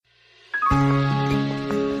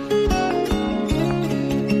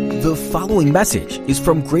The following message is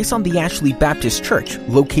from Grace on the Ashley Baptist Church,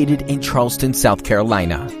 located in Charleston, South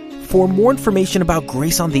Carolina. For more information about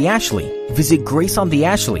Grace on the Ashley, visit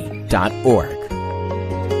graceontheashley.org.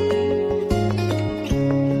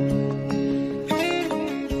 I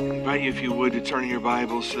invite you, if you would, to turn in your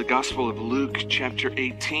Bibles to the Gospel of Luke, chapter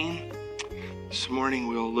 18. This morning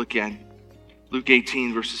we'll look at Luke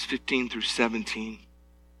 18, verses 15 through 17.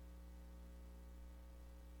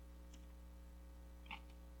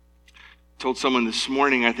 Told someone this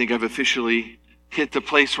morning, I think I've officially hit the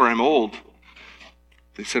place where I'm old.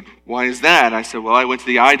 They said, "Why is that?" I said, "Well, I went to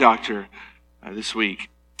the eye doctor this week,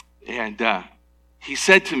 and he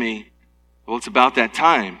said to me, 'Well, it's about that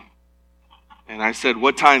time.' And I said,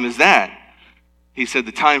 'What time is that?' He said,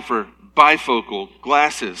 'The time for bifocal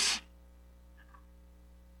glasses.'"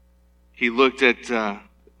 He looked at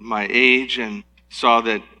my age and saw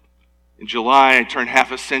that in July I turned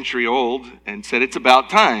half a century old and said, "It's about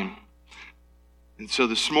time." And so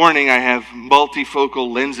this morning I have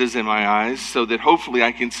multifocal lenses in my eyes so that hopefully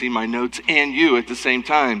I can see my notes and you at the same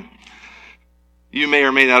time. You may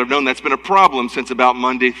or may not have known that's been a problem since about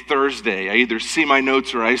Monday, Thursday. I either see my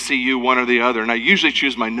notes or I see you, one or the other. And I usually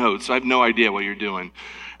choose my notes, so I have no idea what you're doing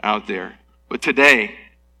out there. But today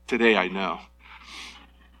I know.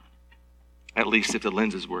 At least if the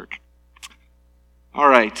lenses work. All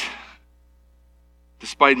right.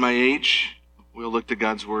 Despite my age, we'll look to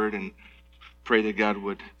God's Word and pray that God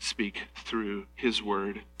would speak through His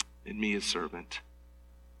Word and me as servant.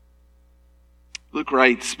 Luke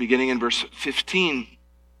writes, beginning in verse 15,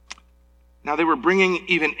 "Now they were bringing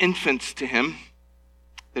even infants to him,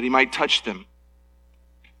 that he might touch them.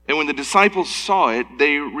 And when the disciples saw it,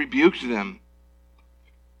 they rebuked them.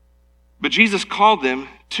 But Jesus called them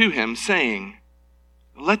to him, saying,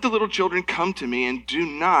 'Let the little children come to me, and do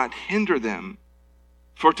not hinder them,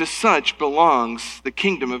 for to such belongs the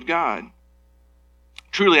kingdom of God.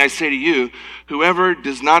 Truly I say to you, whoever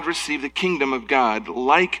does not receive the kingdom of God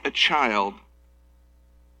like a child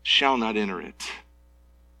shall not enter it.'"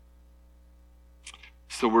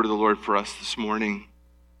 It's the word of the Lord for us this morning.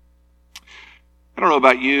 I don't know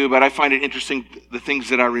about you, but I find it interesting the things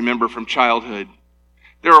that I remember from childhood.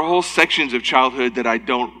 There are whole sections of childhood that I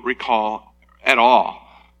don't recall at all.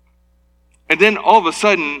 And then all of a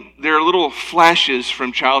sudden, there are little flashes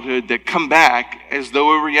from childhood that come back as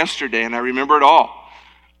though it were yesterday, and I remember it all.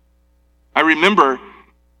 I remember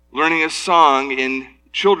learning a song in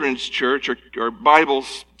children's church or Bible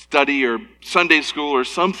study or Sunday school or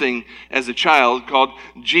something as a child called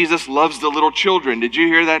 "Jesus Loves the Little Children." Did you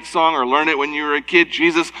hear that song or learn it when you were a kid?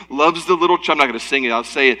 Jesus loves the little children. I'm not going to sing it, I'll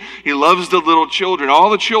say it. He loves the little children, all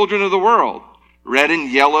the children of the world, red and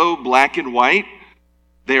yellow, black and white.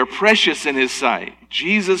 They are precious in His sight.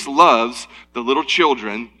 Jesus loves the little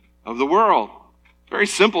children of the world. Very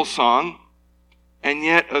simple song, and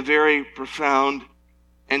yet a very profound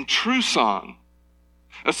and true song.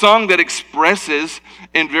 A song that expresses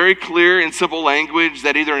in very clear and simple language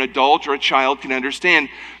that either an adult or a child can understand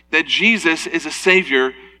that Jesus is a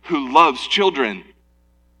Savior who loves children.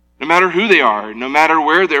 No matter who they are, no matter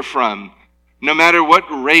where they're from, no matter what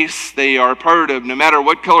race they are part of, no matter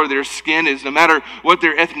what color their skin is, no matter what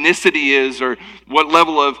their ethnicity is or what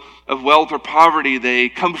level of wealth or poverty they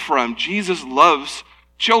come from, Jesus loves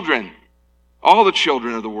children. All the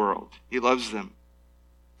children of the world. He loves them.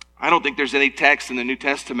 I don't think there's any text in the New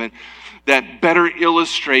Testament that better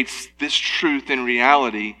illustrates this truth in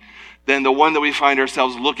reality than the one that we find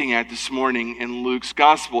ourselves looking at this morning in Luke's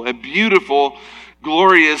Gospel. A beautiful,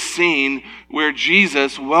 glorious scene where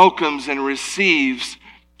Jesus welcomes and receives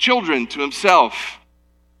children to Himself.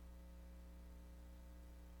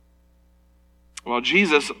 While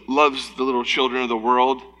Jesus loves the little children of the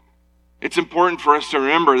world, it's important for us to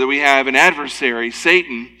remember that we have an adversary,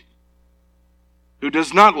 Satan, who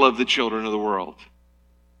does not love the children of the world,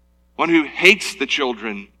 one who hates the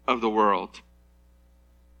children of the world.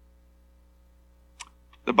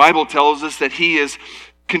 The Bible tells us that he is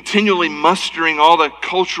continually mustering all the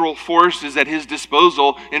cultural forces at his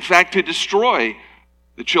disposal, in fact, to destroy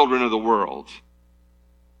the children of the world.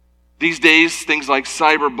 These days, things like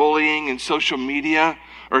cyberbullying and social media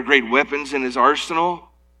are great weapons in his arsenal.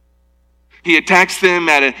 He attacks them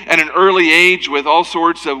at an early age with all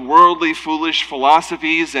sorts of worldly, foolish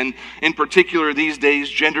philosophies, and in particular these days,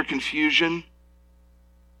 gender confusion.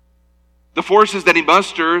 The forces that he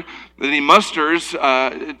musters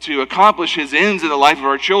to accomplish his ends in the life of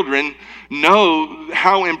our children know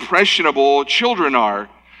how impressionable children are.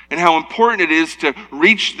 and how important it is to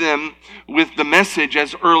reach them with the message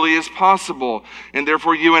as early as possible. And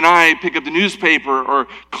therefore you and I pick up the newspaper or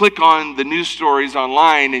click on the news stories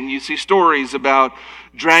online, and you see stories about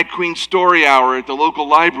drag queen story hour at the local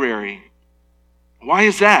library. Why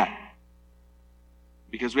is that?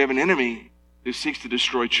 Because we have an enemy who seeks to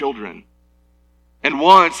destroy children and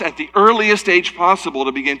wants at the earliest age possible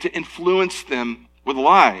to begin to influence them with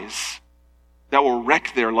lies that will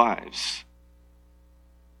wreck their lives.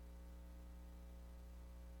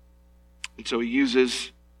 And so he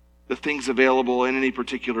uses the things available in any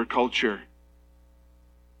particular culture.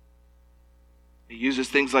 He uses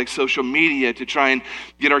things like social media to try and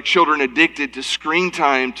get our children addicted to screen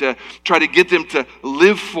time, to try to get them to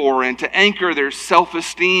live for and to anchor their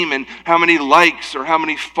self-esteem and how many likes or how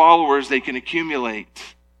many followers they can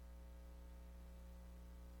accumulate.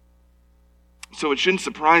 So it shouldn't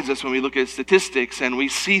surprise us when we look at statistics and we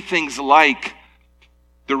see things like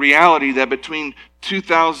the reality that between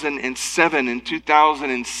 2007 and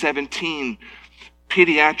 2017,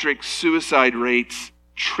 pediatric suicide rates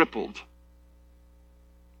tripled.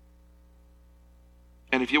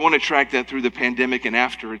 And if you want to track that through the pandemic and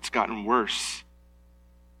after, it's gotten worse.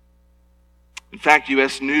 In fact,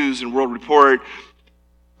 U.S. News and World Report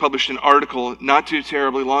published an article not too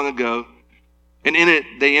terribly long ago, and in it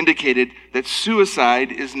they indicated that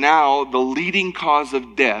suicide is now the leading cause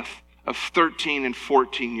of death of 13 and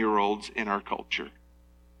 14-year-olds in our culture.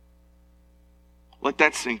 Let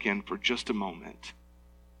that sink in for just a moment.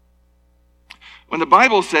 When the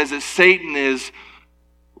Bible says that Satan is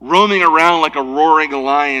roaming around like a roaring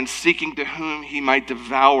lion, seeking to whom he might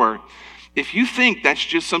devour, if you think that's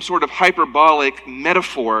just some sort of hyperbolic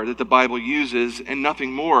metaphor that the Bible uses and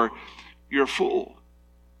nothing more, you're a fool.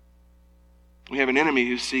 We have an enemy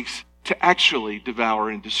who seeks to actually devour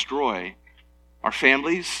and destroy our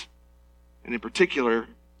families, and in particular,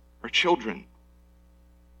 our children.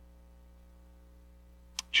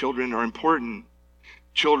 Children are important.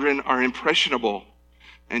 Children are impressionable.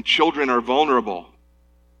 And children are vulnerable.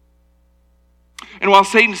 And while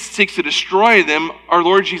Satan seeks to destroy them, our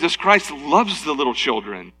Lord Jesus Christ loves the little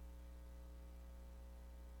children.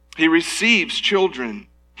 He receives children.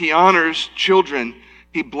 He honors children.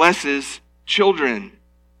 He blesses children.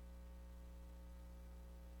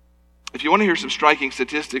 If you want to hear some striking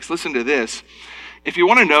statistics, listen to this. If you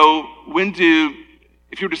want to know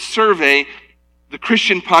if you were to survey the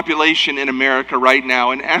Christian population in America right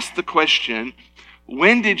now and ask the question,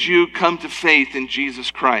 when did you come to faith in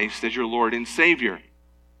Jesus Christ as your Lord and Savior?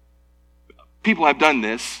 People have done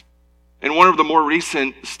this. In one of the more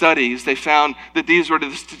recent studies, they found that these were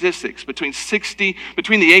the statistics. Between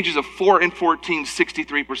the ages of 4 and 14,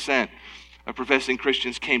 63% of professing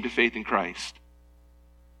Christians came to faith in Christ.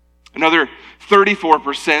 Another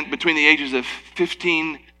 34% between the ages of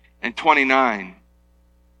 15 and 29.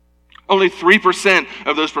 Only 3%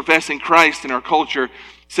 of those professing Christ in our culture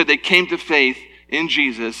said they came to faith in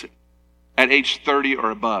Jesus at age 30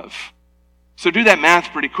 or above. So do that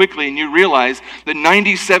math pretty quickly and you realize that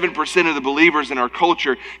 97% of the believers in our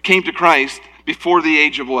culture came to Christ before the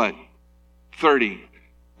age of what? 30.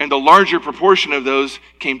 And the larger proportion of those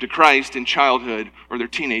came to Christ in childhood or their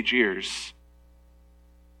teenage years.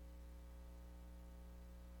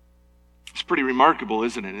 It's pretty remarkable,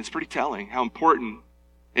 isn't it? It's pretty telling how important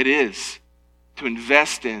it is to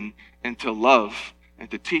invest in and to love and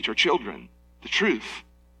to teach our children the truth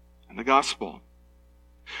and the gospel.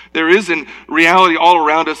 There is in reality all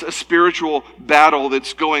around us a spiritual battle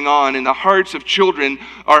that's going on, and the hearts of children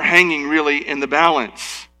are hanging really in the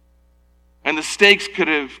balance. And the stakes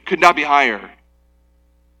could not be higher.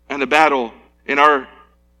 And the battle, in our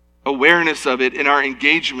awareness of it, in our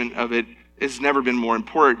engagement of it, has never been more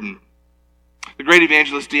important. The great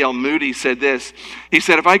evangelist D.L. Moody said this. He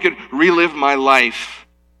said, if I could relive my life,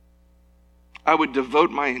 I would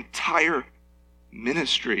devote my entire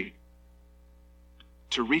ministry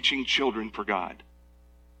to reaching children for God.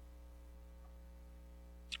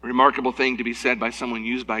 A remarkable thing to be said by someone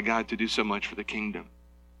used by God to do so much for the kingdom.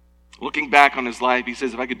 Looking back on his life, he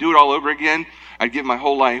says, if I could do it all over again, I'd give my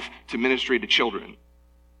whole life to ministry to children.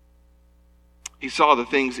 He saw the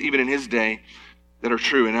things, even in his day, that are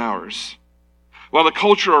true in ours. While the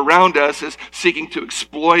culture around us is seeking to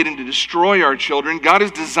exploit and to destroy our children, God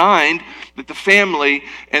has designed that the family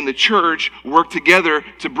and the church work together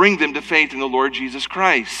to bring them to faith in the Lord Jesus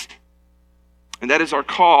Christ. And that is our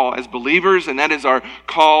call as believers, and that is our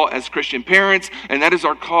call as Christian parents, and that is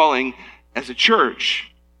our calling as a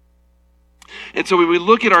church. And so when we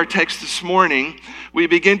look at our text this morning, we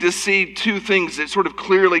begin to see two things that sort of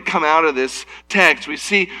clearly come out of this text. We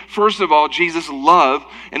see, first of all, Jesus' love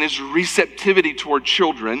and his receptivity toward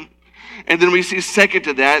children. And then we see, second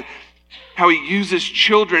to that, how he uses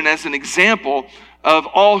children as an example of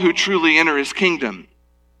all who truly enter his kingdom.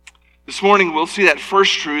 This morning, we'll see that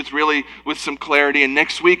first truth really with some clarity, and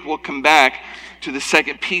next week we'll come back to the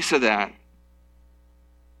second piece of that.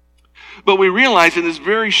 But we realize in this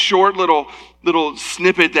very short little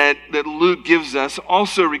snippet that Luke gives us,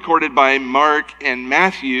 also recorded by Mark and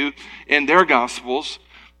Matthew in their Gospels,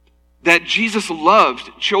 that Jesus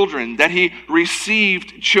loved children, that he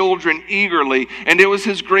received children eagerly, and it was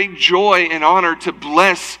his great joy and honor to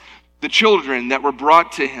bless the children that were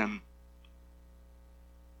brought to him.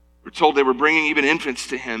 We're told they were bringing even infants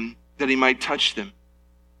to him that he might touch them.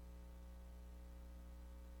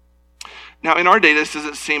 Now, in our day, this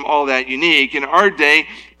doesn't seem all that unique. In our day,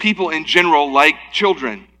 people in general like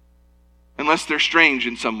children, unless they're strange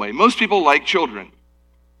in some way. Most people like children.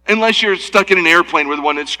 Unless you're stuck in an airplane with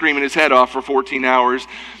one that's screaming his head off for 14 hours.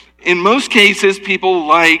 In most cases, people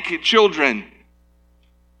like children.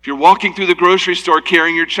 If you're walking through the grocery store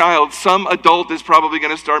carrying your child, some adult is probably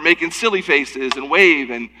going to start making silly faces and wave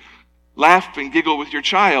and laugh and giggle with your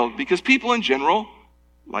child, because people in general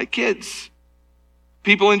like kids.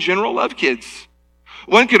 People in general love kids.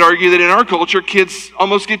 One could argue that in our culture, kids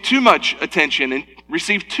almost get too much attention and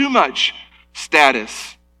receive too much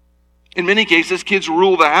status. In many cases, kids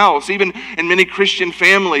rule the house. Even in many Christian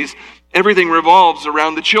families, everything revolves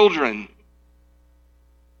around the children.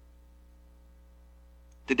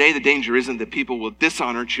 Today, the danger isn't that people will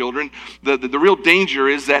dishonor children. The real danger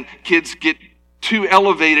is that kids get too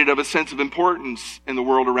elevated of a sense of importance in the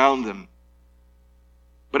world around them.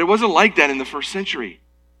 But it wasn't like that in the first century.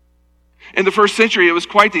 In the first century, it was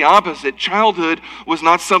quite the opposite. Childhood was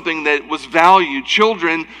not something that was valued.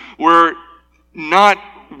 Children were not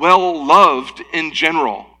well loved in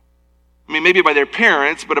general. I mean, maybe by their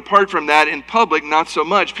parents, but apart from that, in public, not so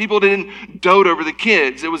much. People didn't dote over the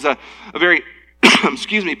kids. It was a very,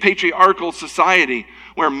 patriarchal society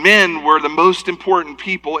where men were the most important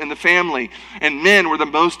people in the family, and men were the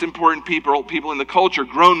most important people in the culture,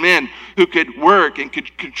 grown men who could work and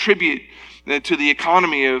could contribute to the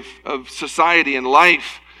economy of society and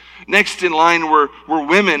life. Next in line were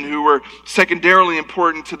women who were secondarily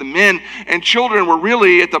important to the men, and children were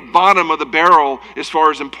really at the bottom of the barrel as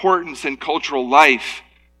far as importance in cultural life.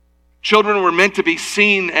 Children were meant to be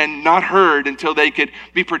seen and not heard until they could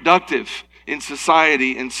be productive in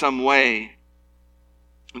society in some way,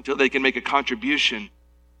 until they can make a contribution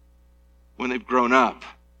when they've grown up.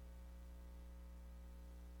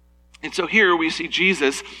 And so here we see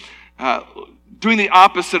Jesus doing the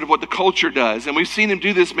opposite of what the culture does. And we've seen him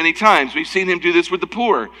do this many times. We've seen him do this with the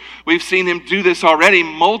poor. We've seen him do this already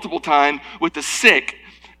multiple times with the sick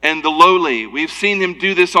and the lowly. We've seen him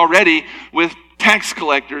do this already with tax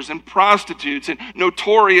collectors and prostitutes and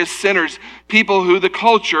notorious sinners, people who the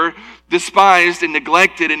culture despised and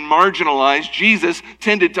neglected and marginalized. Jesus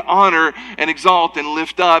tended to honor and exalt and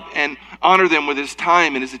lift up and honor them with his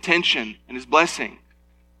time and his attention and his blessing.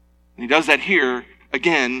 And he does that here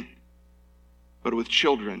again, but with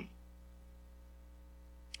children.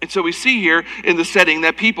 And so we see here in the setting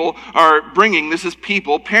that people are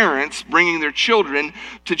parents bringing their children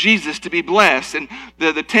to Jesus to be blessed. And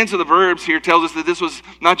the tense of the verbs here tells us that this was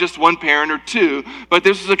not just one parent or two, but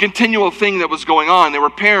this was a continual thing that was going on. There were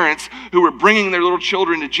parents who were bringing their little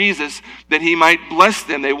children to Jesus that he might bless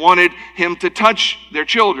them. They wanted him to touch their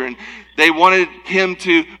children. They wanted him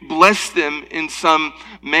to bless them in some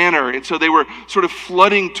manner. And so they were sort of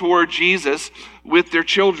flooding toward Jesus with their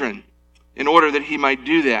children in order that he might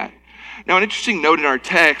do that. Now, an interesting note in our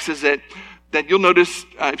text is that you'll notice,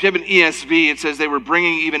 if you have an ESV, it says they were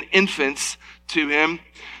bringing even infants to him.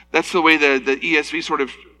 That's the way the ESV sort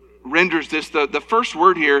of renders this. The first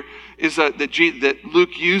word here is that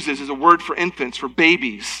Luke uses is a word for infants, for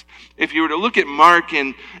babies. If you were to look at Mark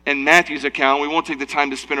and Matthew's account, we won't take the time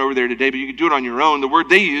to spend over there today, but you can do it on your own. The word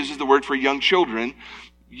they use is the word for young children.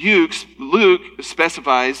 Luke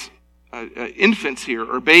specifies infants here,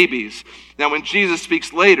 or babies. Now, when Jesus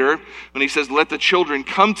speaks later, when he says, "Let the children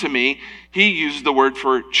come to me," he uses the word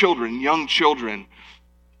for children, young children.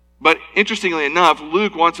 But interestingly enough,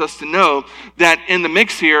 Luke wants us to know that in the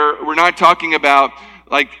mix here, we're not talking about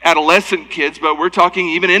like adolescent kids, but we're talking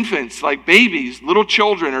even infants, like babies. Little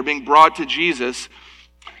children are being brought to Jesus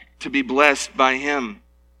to be blessed by him.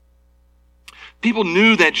 People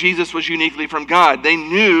knew that Jesus was uniquely from God. They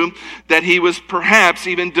knew that he was perhaps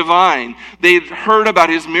even divine. They had heard about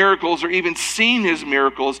his miracles or even seen his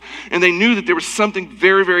miracles, and they knew that there was something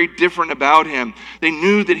very, very different about him. They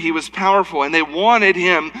knew that he was powerful, and they wanted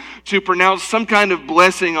him to pronounce some kind of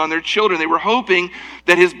blessing on their children. They were hoping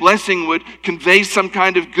that his blessing would convey some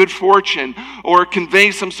kind of good fortune or convey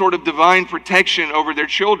some sort of divine protection over their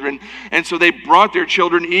children, and so they brought their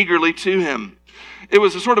children eagerly to him. It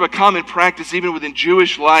was a sort of a common practice even within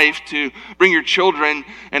Jewish life to bring your children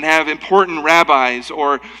and have important rabbis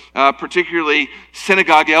or particularly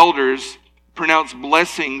synagogue elders pronounce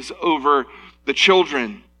blessings over the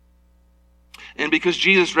children. And because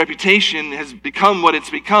Jesus' reputation has become what it's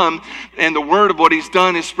become, and the word of what he's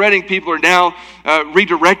done is spreading, people are now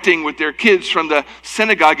redirecting with their kids from the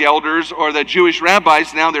synagogue elders or the Jewish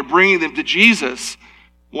rabbis. Now they're bringing them to Jesus,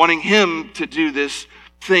 wanting him to do this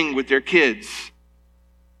thing with their kids.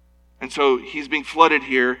 And so he's being flooded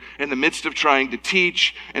here in the midst of trying to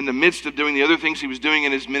teach, in the midst of doing the other things he was doing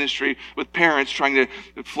in his ministry with parents, trying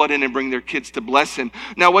to flood in and bring their kids to bless him.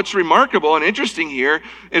 Now, what's remarkable and interesting here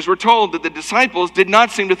is we're told that the disciples did not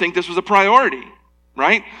seem to think this was a priority,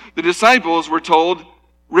 right? The disciples were told,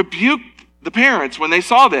 rebuke the parents when they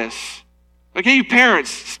saw this. Like, hey, you parents,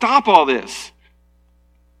 stop all this.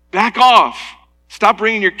 Back off. Stop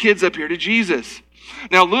bringing your kids up here to Jesus.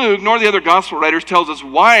 Now, Luke, nor the other gospel writers, tells us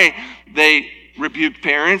why they rebuked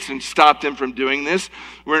parents and stopped them from doing this.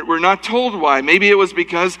 We're not told why. Maybe it was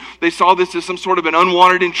because they saw this as some sort of an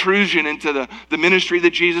unwanted intrusion into the ministry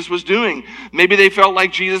that Jesus was doing. Maybe they felt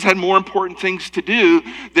like Jesus had more important things to do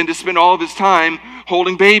than to spend all of his time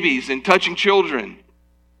holding babies and touching children.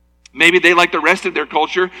 Maybe they, like the rest of their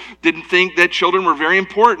culture, didn't think that children were very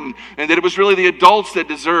important and that it was really the adults that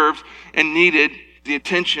deserved and needed the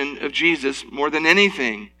attention of Jesus more than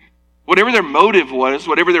anything. Whatever their motive was,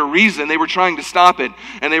 whatever their reason, they were trying to stop it,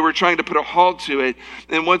 and they were trying to put a halt to it.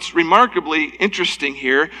 And what's remarkably interesting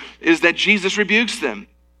here is that Jesus rebukes them.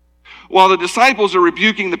 While the disciples are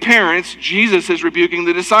rebuking the parents, Jesus is rebuking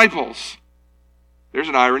the disciples. There's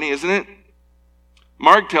an irony, isn't it?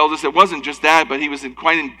 Mark tells us it wasn't just that, but he was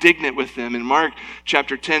quite indignant with them. In Mark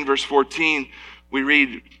chapter 10, verse 14, we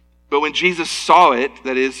read, "But when Jesus saw it,"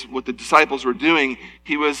 that is, what the disciples were doing,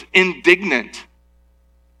 he was indignant.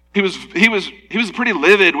 He was pretty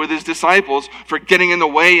livid with his disciples for getting in the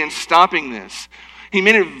way and stopping this. He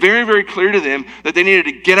made it very, very clear to them that they needed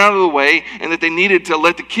to get out of the way and that they needed to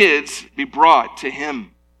let the kids be brought to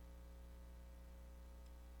him.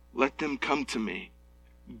 Let them come to me.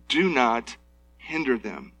 Do not hinder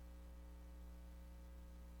them.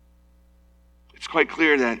 It's quite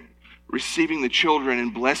clear that receiving the children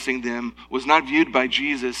and blessing them was not viewed by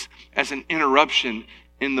Jesus as an interruption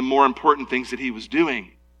in the more important things that he was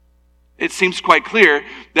doing. It seems quite clear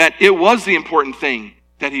that it was the important thing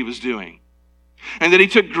that he was doing, and that he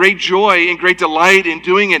took great joy and great delight in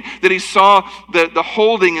doing it, that he saw the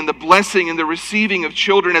holding and the blessing and the receiving of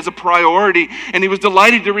children as a priority, and he was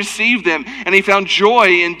delighted to receive them, and he found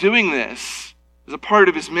joy in doing this as a part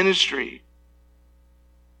of his ministry.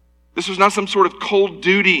 This was not some sort of cold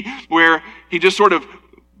duty where he just sort of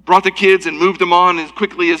brought the kids and moved them on as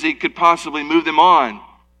quickly as he could possibly move them on.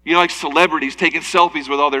 You know, like celebrities taking selfies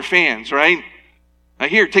with all their fans, right? Now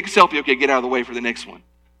here, take a selfie. Okay, get out of the way for the next one.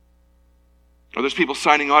 Or there's people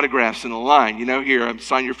signing autographs in the line. You know, here, I'm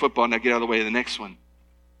signing your football, now get out of the way of the next one.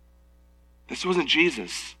 This wasn't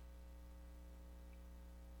Jesus.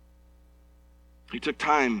 He took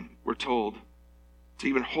time, we're told, to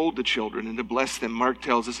even hold the children and to bless them. Mark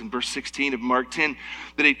tells us in verse 16 of Mark 10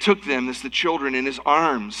 that he took them, as the children, in his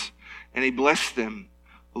arms, and he blessed them,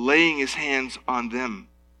 laying his hands on them.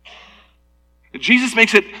 Jesus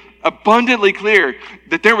makes it abundantly clear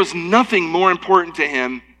that there was nothing more important to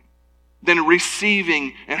him than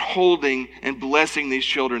receiving and holding and blessing these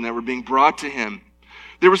children that were being brought to him.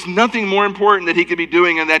 There was nothing more important that he could be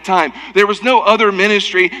doing at that time. There was no other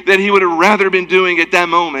ministry that he would have rather been doing at that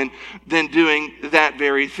moment than doing that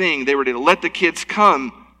very thing. They were to let the kids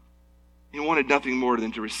come. He wanted nothing more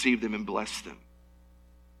than to receive them and bless them.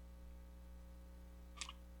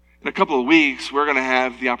 In a couple of weeks, we're going to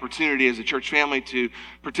have the opportunity as a church family to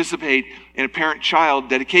participate in a parent-child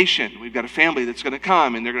dedication. We've got a family that's going to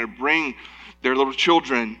come, and they're going to bring their little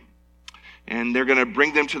children, and they're going to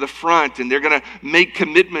bring them to the front, and they're going to make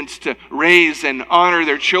commitments to raise and honor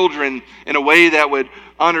their children in a way that would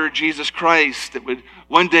honor Jesus Christ, that would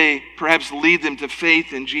one day perhaps lead them to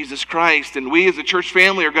faith in Jesus Christ. And we as a church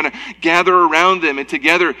family are going to gather around them and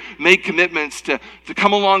together make commitments to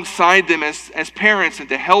come alongside them as parents and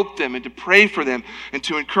to help them and to pray for them and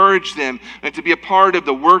to encourage them and to be a part of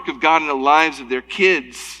the work of God in the lives of their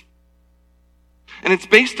kids. And it's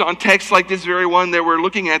based on texts like this very one that we're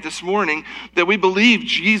looking at this morning that we believe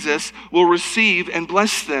Jesus will receive and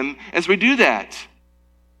bless them as we do that.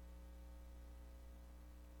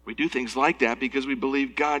 We do things like that because we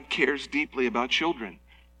believe God cares deeply about children.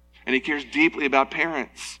 And he cares deeply about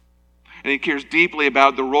parents. And he cares deeply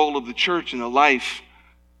about the role of the church in the life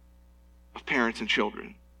of parents and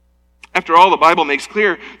children. After all, the Bible makes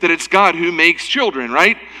clear that it's God who makes children,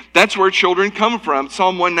 right? That's where children come from.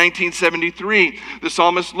 Psalm 119:73, the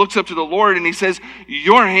psalmist looks up to the Lord and he says,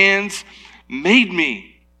 "Your hands made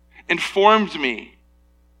me and formed me.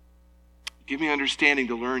 Give me understanding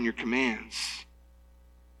to learn your commands."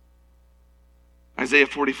 Isaiah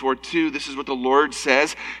 44:2, this is what the Lord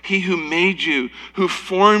says, "He who made you, who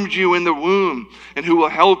formed you in the womb, and who will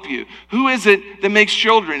help you." Who is it that makes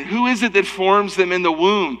children? Who is it that forms them in the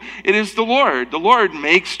womb? It is the Lord. The Lord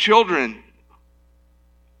makes children.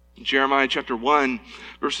 In Jeremiah chapter 1,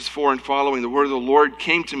 verses 4 and following, the word of the Lord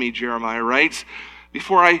came to me, Jeremiah writes,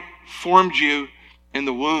 "Before I formed you in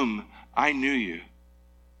the womb, I knew you.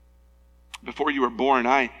 Before you were born,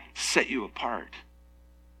 I set you apart."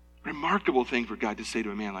 Remarkable thing for God to say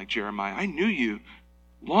to a man like Jeremiah. I knew you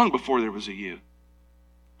long before there was a you.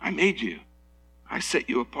 I made you. I set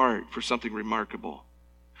you apart for something remarkable.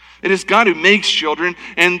 It is God who makes children,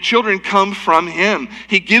 and children come from him.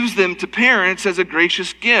 He gives them to parents as a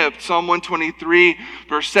gracious gift. Psalm 123,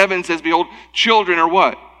 verse 7 says, "Behold, children are"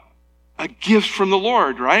 what? A gift from the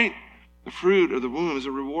Lord, right? The fruit of the womb is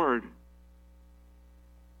a reward.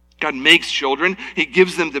 God makes children. He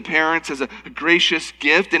gives them to parents as a gracious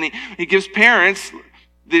gift. And he gives parents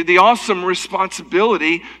the awesome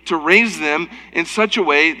responsibility to raise them in such a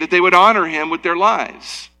way that they would honor him with their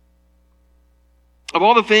lives. Of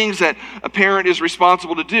all the things that a parent is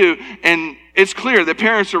responsible to do, and it's clear that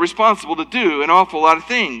parents are responsible to do an awful lot of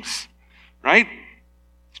things, right?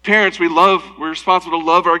 As parents, we're responsible to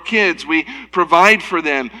love our kids. We provide for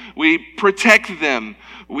them. We protect them.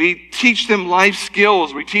 We teach them life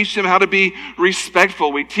skills. We teach them how to be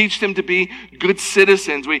respectful. We teach them to be good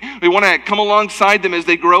citizens. We want to come alongside them as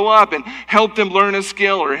they grow up and help them learn a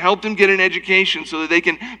skill or help them get an education so that they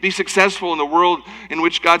can be successful in the world in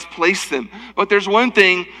which God's placed them. But there's one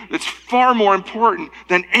thing that's far more important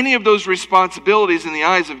than any of those responsibilities in the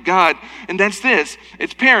eyes of God, and that's this.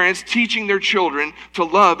 It's parents teaching their children to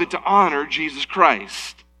love and to honor Jesus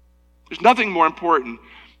Christ. There's nothing more important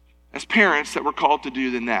as parents that we're called to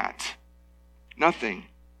do than that. Nothing.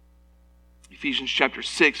 Ephesians chapter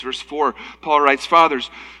 6, verse 4, Paul writes, "Fathers,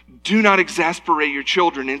 do not exasperate your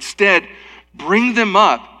children. Instead, bring them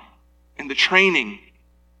up in the training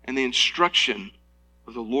and the instruction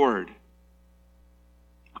of the Lord."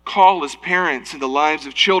 Our call as parents in the lives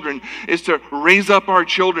of children is to raise up our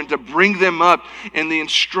children, to bring them up in the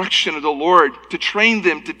instruction of the Lord, to train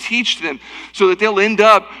them, to teach them, so that they'll end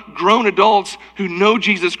up grown adults who know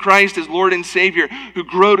Jesus Christ as Lord and Savior, who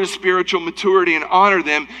grow to spiritual maturity and honor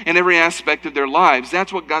them in every aspect of their lives.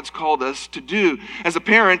 That's what God's called us to do. As a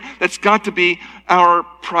parent, that's got to be our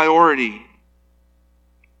priority.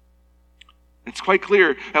 It's quite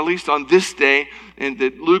clear, at least on this day, and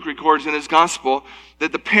that Luke records in his gospel,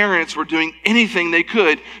 that the parents were doing anything they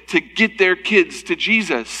could to get their kids to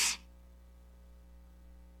Jesus,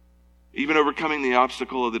 even overcoming the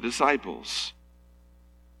obstacle of the disciples.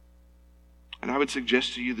 And I would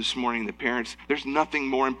suggest to you this morning that parents, there's nothing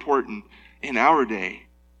more important in our day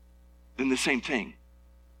than the same thing,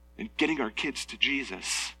 in getting our kids to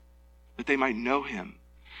Jesus, that they might know him,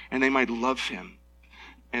 and they might love him,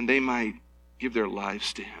 and they might give their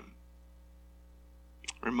lives to him.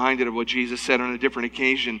 Reminded of what Jesus said on a different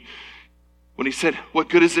occasion when he said, "What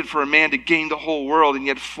good is it for a man to gain the whole world and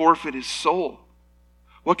yet forfeit his soul?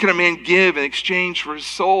 What can a man give in exchange for his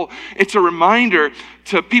soul?" It's a reminder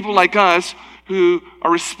to people like us who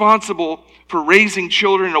are responsible for raising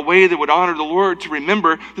children in a way that would honor the Lord to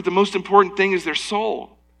remember that the most important thing is their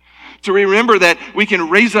soul. To remember that we can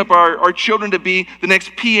raise up our children to be the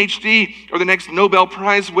next PhD or the next Nobel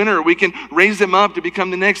Prize winner. We can raise them up to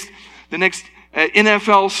become the next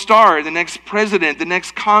NFL star, the next president, the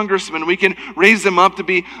next congressman. We can raise them up to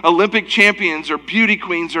be Olympic champions or beauty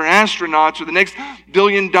queens or astronauts or the next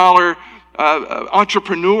billion-dollar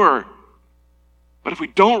entrepreneur. But if we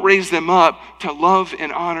don't raise them up to love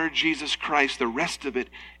and honor Jesus Christ, the rest of it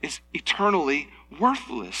is eternally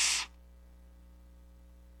worthless.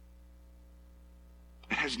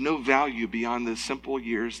 It has no value beyond the simple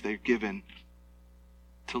years they're given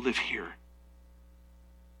to live here.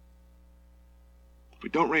 If we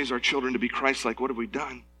don't raise our children to be Christ-like, what have we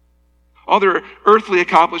done? All their earthly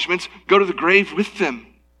accomplishments go to the grave with them.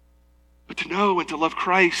 But to know and to love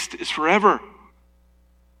Christ is forever.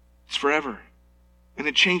 It's forever. And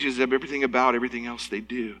it changes everything about everything else they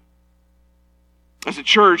do. As a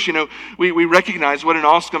church, we recognize what an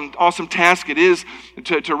awesome task it is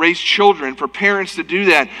to raise children, for parents to do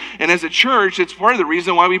that. And as a church, it's part of the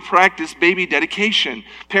reason why we practice baby dedication,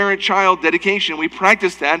 parent-child dedication. We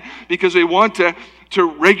practice that because we want to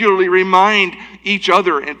regularly remind each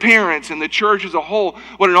other and parents and the church as a whole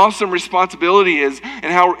what an awesome responsibility is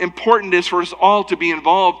and how important it is for us all to be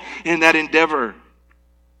involved in that endeavor.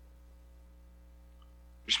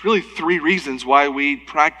 There's really 3 reasons why we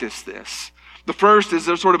practice this. The first is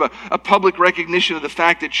there's sort of a public recognition of the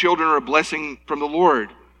fact that children are a blessing from the Lord.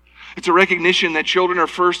 It's a recognition that children are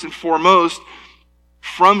first and foremost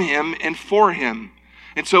from Him and for Him.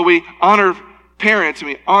 And so we honor parents and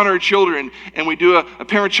we honor children, and we do a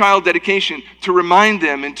parent-child dedication to remind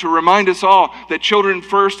them and to remind us all that children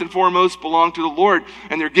first and foremost belong to the Lord,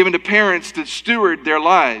 and they're given to parents to steward their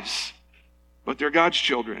lives. But they're God's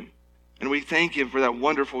children, and we thank Him for that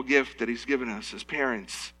wonderful gift that He's given us as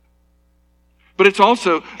parents. But it's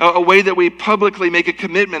also a way that we publicly make a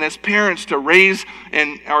commitment as parents to raise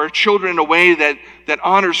our children in a way that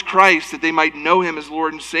honors Christ, that they might know Him as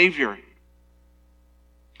Lord and Savior.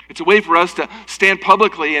 It's a way for us to stand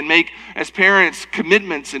publicly and make, as parents,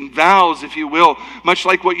 commitments and vows, if you will, much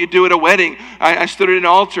like what you do at a wedding. I stood at an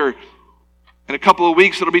altar in a couple of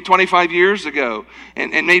weeks, it'll be 25 years ago,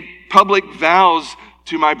 and made public vows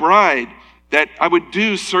to my bride that I would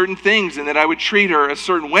do certain things and that I would treat her a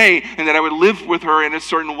certain way and that I would live with her in a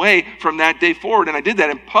certain way from that day forward. And I did that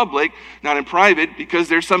in public, not in private, because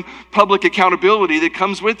there's some public accountability that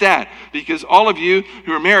comes with that. Because all of you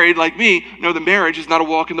who are married, like me, know that marriage is not a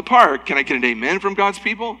walk in the park. Can I get an amen from God's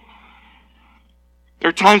people? There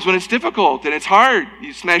are times when it's difficult and it's hard.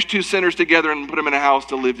 You smash 2 sinners together and put them in a house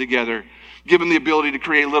to live together. Give them the ability to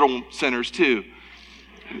create little sinners too.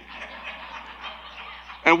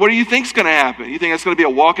 And what do you think is going to happen? You think it's going to be a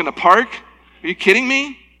walk in the park? Are you kidding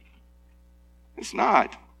me? It's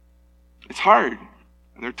not. It's hard.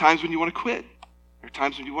 And there are times when you want to quit. There are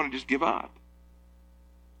times when you want to just give up.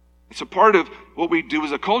 It's a part of what we do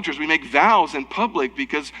as a culture is we make vows in public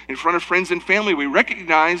because in front of friends and family, we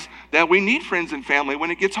recognize that we need friends and family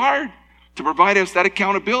when it gets hard to provide us that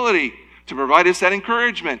accountability, to provide us that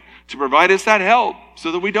encouragement, to provide us that help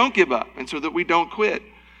so that we don't give up and so that we don't quit.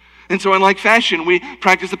 And so in like fashion, we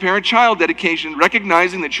practice the parent-child dedication,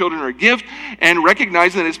 recognizing that children are a gift and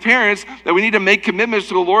recognizing that as parents that we need to make commitments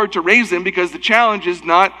to the Lord to raise them because the challenge is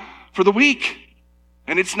not for the weak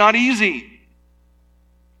and it's not easy.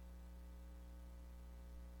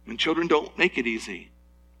 And children don't make it easy.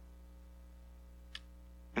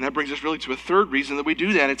 And that brings us really to a third reason that we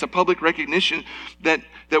do that. It's a public recognition that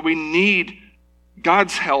we need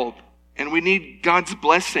God's help and we need God's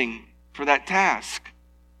blessing for that task.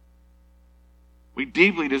 We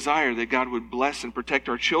deeply desire that God would bless and protect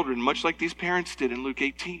our children, much like these parents did in Luke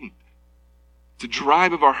 18. It's a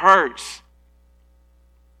drive of our hearts.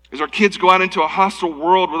 As our kids go out into a hostile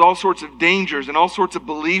world with all sorts of dangers and all sorts of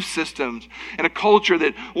belief systems and a culture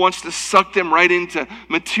that wants to suck them right into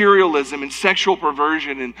materialism and sexual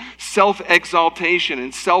perversion and self-exaltation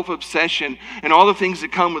and self-obsession and all the things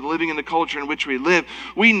that come with living in the culture in which we live,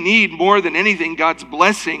 we need more than anything God's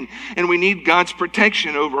blessing and we need God's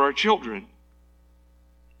protection over our children.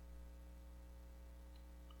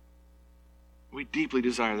 We deeply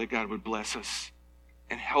desire that God would bless us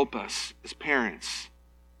and help us as parents.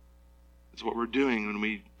 That's what we're doing when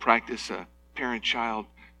we practice a parent-child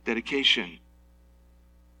dedication.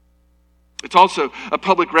 It's also a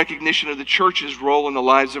public recognition of the church's role in the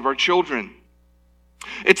lives of our children.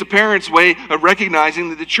 It's a parent's way of recognizing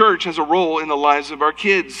that the church has a role in the lives of our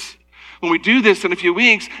kids. When we do this in a few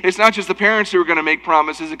weeks, it's not just the parents who are going to make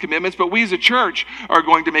promises and commitments, but we as a church are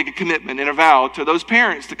going to make a commitment and a vow to those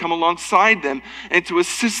parents to come alongside them and to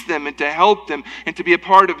assist them and to help them and to be a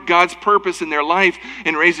part of God's purpose in their life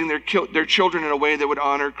in raising their children in a way that would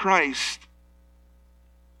honor Christ.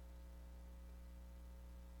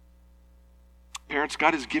 Parents,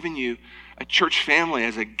 God has given you a church family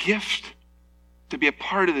as a gift to be a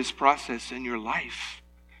part of this process in your life.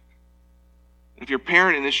 If you're a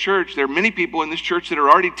parent in this church, there are many people in this church that are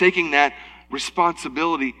already taking that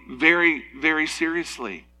responsibility very, very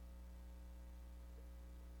seriously.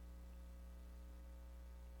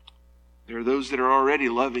 There are those that are already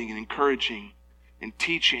loving and encouraging and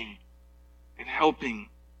teaching and helping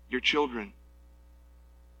your children.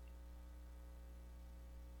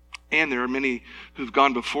 And there are many who've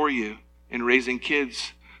gone before you in raising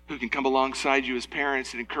kids who can come alongside you as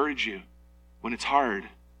parents and encourage you when it's hard,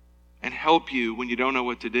 and help you when you don't know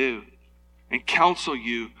what to do, and counsel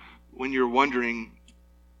you when you're wondering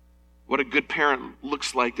what a good parent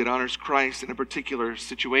looks like that honors Christ in a particular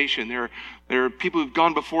situation. There are people who've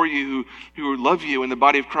gone before you who love you in the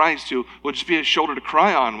body of Christ, who will just be a shoulder to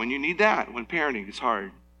cry on when you need that, when parenting is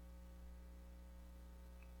hard.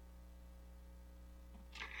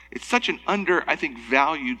 It's such an I think,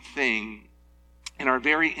 valued thing in our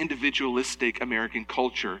very individualistic American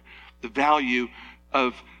culture, the value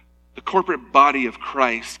of the corporate body of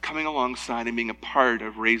Christ coming alongside and being a part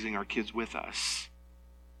of raising our kids with us.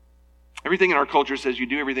 Everything in our culture says you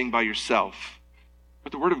do everything by yourself.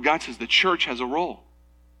 But the Word of God says the church has a role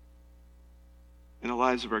in the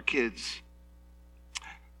lives of our kids.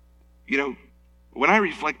 You know, when I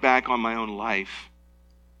reflect back on my own life,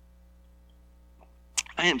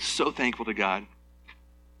 I am so thankful to God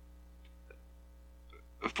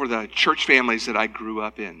for the church families that I grew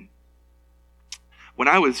up in. When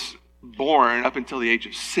I was born, up until the age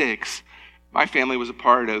of 6, my family was a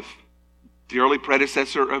part of the early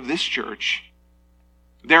predecessor of this church.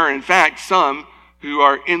 There are, in fact, some who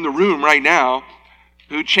are in the room right now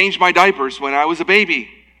who changed my diapers when I was a baby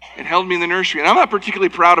and held me in the nursery. And I'm not particularly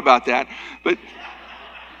proud about that, but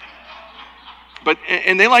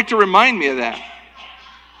they like to remind me of that.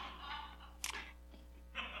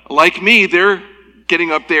 Like me, they're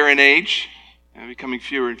getting up there in age and becoming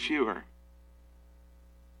fewer and fewer.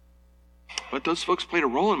 But those folks played a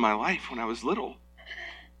role in my life when I was little.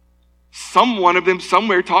 One of them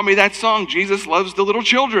somewhere taught me that song, Jesus Loves the Little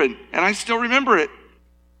Children, and I still remember it.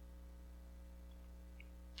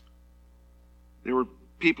 There were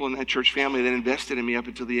people in that church family that invested in me up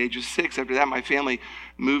until the age of 6. After that, my family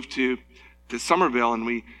moved to Somerville, and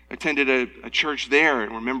we attended a church there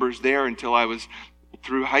and were members there until I was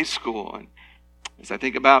through high school. And as I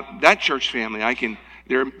think about that church family,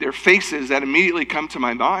 there are faces that immediately come to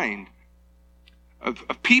my mind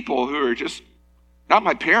of people who are just not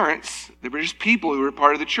my parents. They were just people who were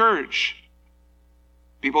part of the church.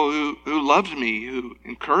 People who loved me, who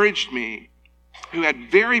encouraged me, who had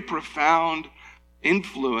very profound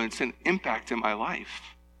influence and impact in my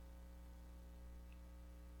life.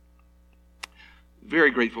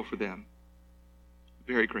 Very grateful for them.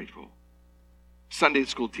 Very grateful. Sunday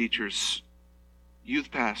school teachers,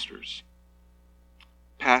 youth pastors,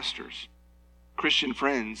 Christian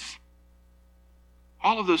friends.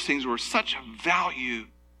 All of those things were such a value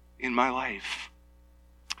in my life.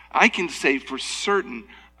 I can say for certain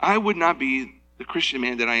I would not be the Christian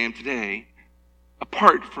man that I am today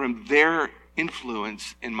apart from their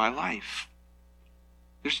influence in my life.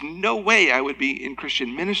 There's no way I would be in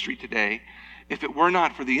Christian ministry today if it were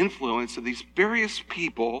not for the influence of these various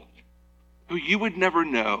people who you would never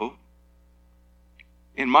know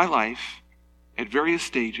in my life at various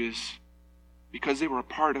stages because they were a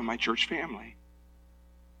part of my church family.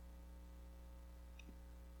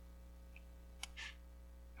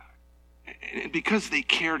 And because they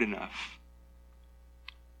cared enough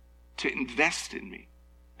to invest in me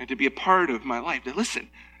and to be a part of my life. Now listen,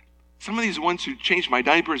 some of these ones who changed my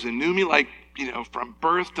diapers and knew me from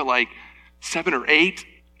birth to 7 or 8,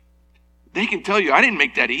 they can tell you I didn't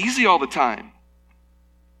make that easy all the time.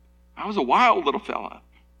 I was a wild little fella.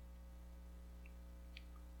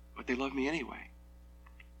 But they loved me anyway.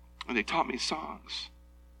 And they taught me songs.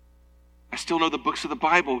 I still know the books of the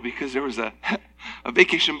Bible because there was a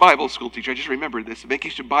vacation Bible school teacher. I just remembered this. A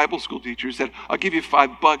vacation Bible school teacher said, I'll give you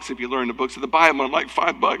 $5 if you learn the books of the Bible. I'm like,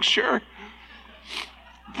 $5? Sure.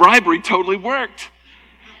 Bribery totally worked.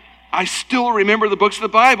 I still remember the books of the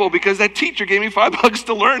Bible because that teacher gave me $5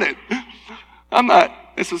 to learn it. I'm not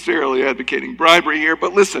necessarily advocating bribery here,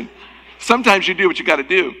 but listen, sometimes you do what you got to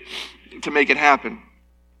do to make it happen.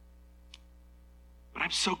 But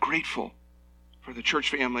I'm so grateful for the church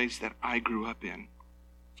families that I grew up in.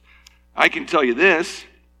 I can tell you this,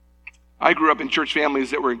 I grew up in church families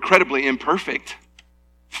that were incredibly imperfect,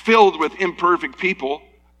 filled with imperfect people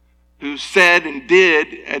who said and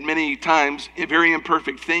did at many times very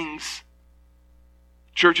imperfect things.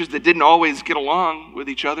 Churches that didn't always get along with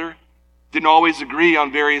each other, didn't always agree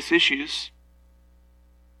on various issues.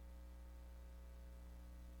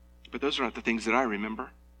 But those are not the things that I remember.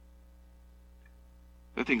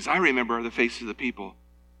 The things I remember are the faces of the people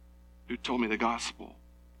who told me the gospel,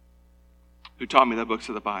 who taught me the books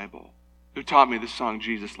of the Bible, who taught me the song,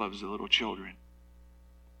 Jesus Loves the Little Children.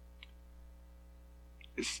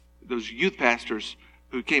 It's those youth pastors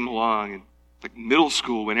who came along in middle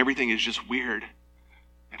school when everything is just weird,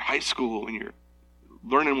 and high school when you're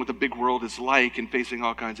learning what the big world is like and facing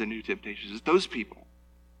all kinds of new temptations. It's those people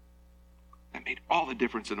that made all the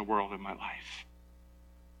difference in the world in my life.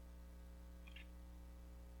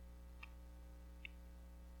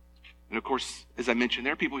 And of course, as I mentioned,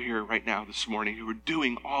 there are people here right now this morning who are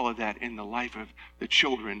doing all of that in the life of the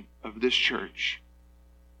children of this church.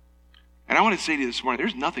 And I want to say to you this morning,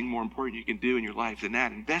 there's nothing more important you can do in your life than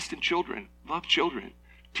that. Invest in children. Love children.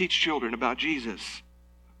 Teach children about Jesus.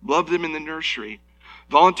 Love them in the nursery.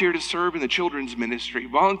 Volunteer to serve in the children's ministry.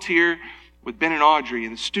 Volunteer with Ben and Audrey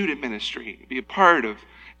in the student ministry. Be a part of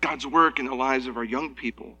God's work in the lives of our young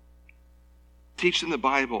people. Teach them the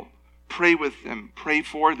Bible. Pray with them. Pray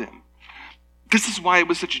for them. This is why it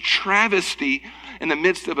was such a travesty in the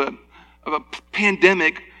midst of a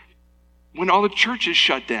pandemic when all the churches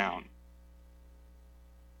shut down.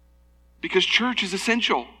 Because church is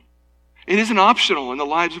essential. It isn't optional in the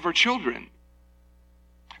lives of our children.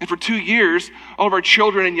 And for 2 years, all of our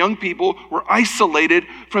children and young people were isolated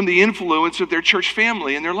from the influence of their church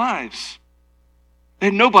family in their lives. They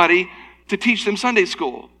had nobody to teach them Sunday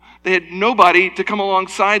school. They had nobody to come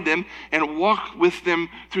alongside them and walk with them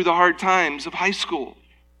through the hard times of high school.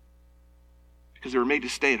 Because they were made to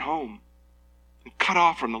stay at home and cut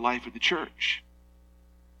off from the life of the church.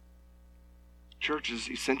 Church is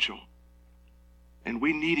essential. And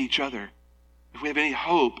we need each other if we have any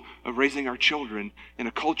hope of raising our children in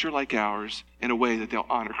a culture like ours in a way that they'll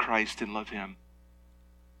honor Christ and love Him.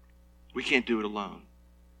 We can't do it alone.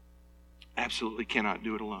 Absolutely cannot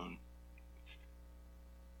do it alone.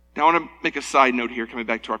 Now I want to make a side note here, coming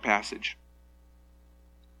back to our passage.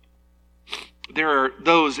 There are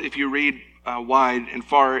those, if you read wide and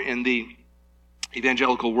far in the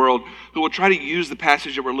evangelical world, who will try to use the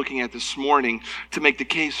passage that we're looking at this morning to make the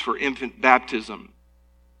case for infant baptism.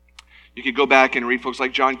 You could go back and read folks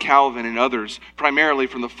like John Calvin and others, primarily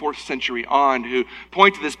from the 4th century on, who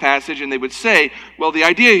point to this passage and they would say, well, the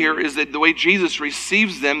idea here is that the way Jesus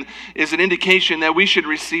receives them is an indication that we should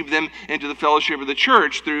receive them into the fellowship of the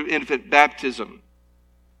church through infant baptism.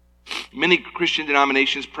 Many Christian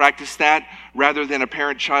denominations practice that rather than a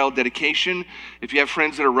parent-child dedication. If you have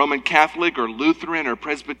friends that are Roman Catholic or Lutheran or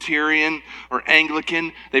Presbyterian or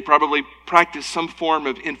Anglican, they probably practice some form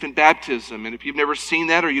of infant baptism. And if you've never seen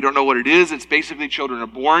that or you don't know what it is, it's basically children are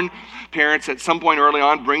born. Parents at some point early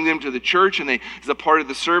on bring them to the church, and as a part of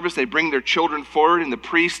the service, they bring their children forward, and the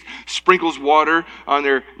priest sprinkles water on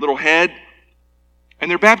their little head, and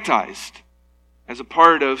they're baptized as a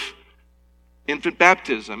part of infant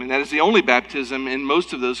baptism, and that is the only baptism in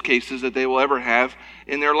most of those cases that they will ever have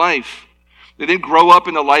in their life. They then grow up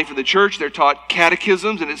in the life of the church. They're taught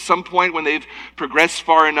catechisms, and at some point when they've progressed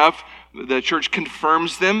far enough, the church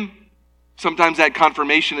confirms them. Sometimes that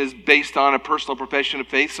confirmation is based on a personal profession of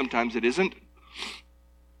faith. Sometimes it isn't.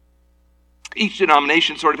 Each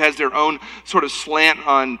denomination sort of has their own sort of slant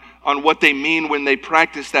on what they mean when they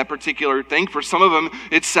practice that particular thing. For some of them,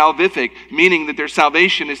 it's salvific, meaning that their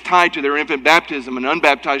salvation is tied to their infant baptism. An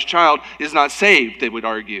unbaptized child is not saved, they would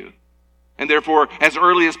argue. And therefore, as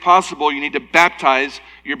early as possible, you need to baptize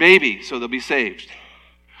your baby so they'll be saved.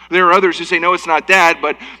 There are others who say, no, it's not that,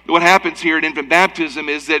 but what happens here at infant baptism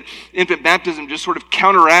is that infant baptism just sort of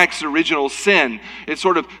counteracts original sin. It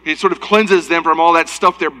sort of cleanses them from all that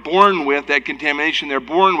stuff they're born with, that contamination they're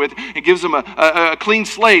born with, and gives them a clean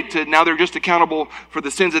slate to now they're just accountable for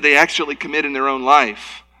the sins that they actually commit in their own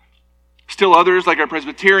life. Still others, like our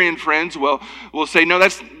Presbyterian friends, will say, no,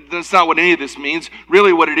 that's not what any of this means.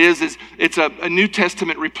 Really what it is it's a New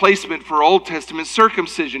Testament replacement for Old Testament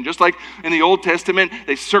circumcision. Just like in the Old Testament,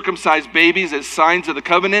 they circumcised babies as signs of the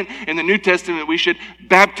covenant. In the New Testament, we should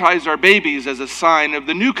baptize our babies as a sign of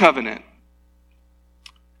the new covenant.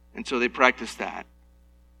 And so they practice that.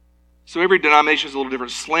 So every denomination has a little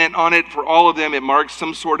different slant on it. For all of them, it marks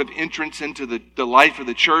some sort of entrance into the life of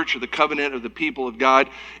the church or the covenant of the people of God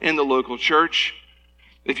in the local church.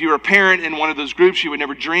 If you were a parent in one of those groups, you would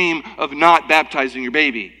never dream of not baptizing your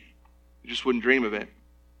baby. You just wouldn't dream of it.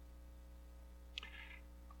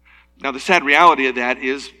 Now, the sad reality of that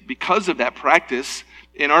is because of that practice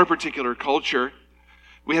in our particular culture,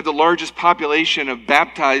 we have the largest population of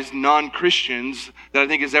baptized non-Christians that I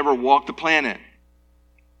think has ever walked the planet.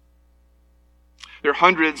 There are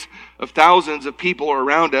hundreds of thousands of people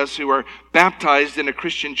around us who are baptized in a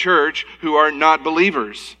Christian church who are not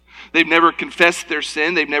believers. They've never confessed their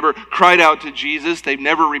sin. They've never cried out to Jesus. They've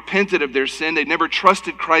never repented of their sin. They've never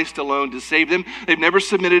trusted Christ alone to save them. They've never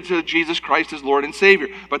submitted to Jesus Christ as Lord and Savior.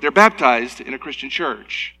 But they're baptized in a Christian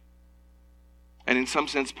church. And in some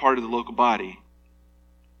sense, part of the local body.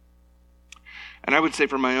 And I would say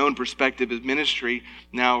from my own perspective as ministry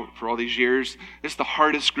now for all these years, it's the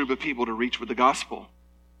hardest group of people to reach with the gospel.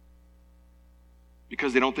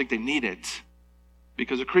 Because they don't think they need it.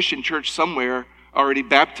 Because a Christian church somewhere already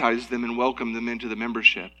baptized them and welcomed them into the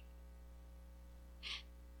membership.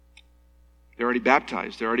 They're already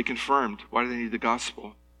baptized. They're already confirmed. Why do they need the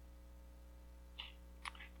gospel?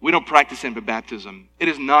 We don't practice infant baptism. It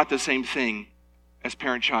is not the same thing as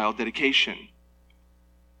parent-child dedication.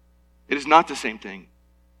 It is not the same thing.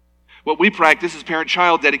 What we practice is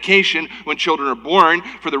parent-child dedication when children are born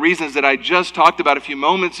for the reasons that I just talked about a few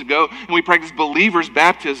moments ago. And we practice believers'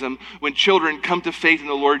 baptism when children come to faith in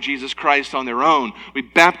the Lord Jesus Christ on their own. We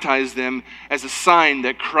baptize them as a sign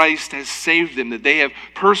that Christ has saved them, that they have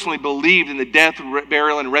personally believed in the death,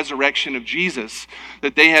 burial, and resurrection of Jesus,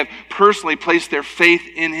 that they have personally placed their faith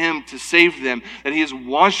in Him to save them, that He has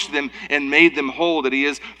washed them and made them whole, that He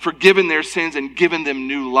has forgiven their sins and given them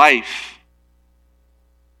new life.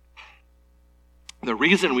 The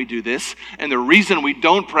reason we do this, and the reason we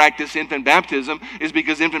don't practice infant baptism, is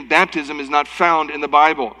because infant baptism is not found in the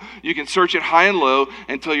Bible. You can search it high and low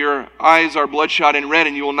until your eyes are bloodshot and red,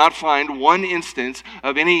 and you will not find one instance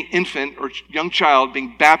of any infant or young child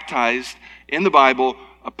being baptized in the Bible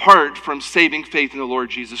apart from saving faith in the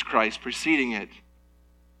Lord Jesus Christ preceding it.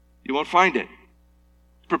 You won't find it.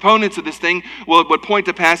 Proponents of this thing would point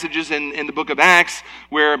to passages in the book of Acts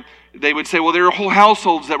where they would say, well, there are whole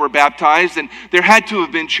households that were baptized, and there had to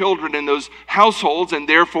have been children in those households, and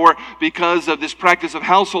therefore, because of this practice of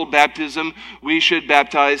household baptism, we should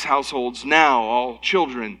baptize households now, all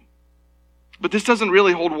children. But this doesn't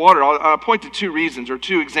really hold water. I'll point to two reasons or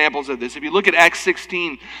two examples of this. If you look at Acts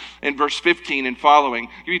 16 and verse 15 and following,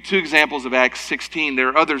 I'll give you two examples of Acts 16. There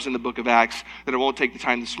are others in the book of Acts that I won't take the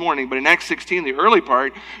time this morning. But in Acts 16, the early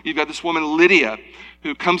part, you've got this woman Lydia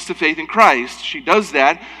who comes to faith in Christ. She does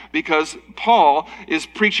that because Paul is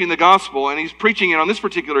preaching the gospel, and he's preaching it on this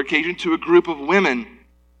particular occasion to a group of women.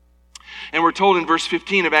 And we're told in verse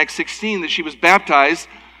 15 of Acts 16 that she was baptized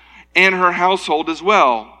and her household as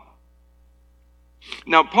well.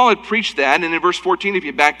 Now, Paul had preached that, and in verse 14, if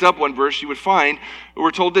you backed up one verse, you would find,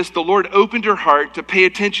 we're told this, the Lord opened her heart to pay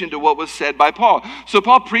attention to what was said by Paul. So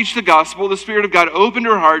Paul preached the gospel. The Spirit of God opened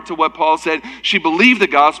her heart to what Paul said. She believed the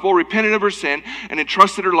gospel, repented of her sin, and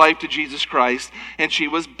entrusted her life to Jesus Christ, and she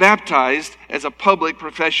was baptized as a public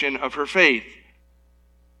profession of her faith.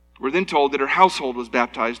 We're then told that her household was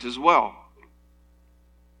baptized as well.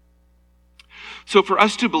 So for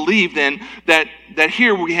us to believe then that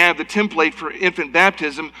here we have the template for infant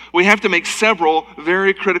baptism, we have to make several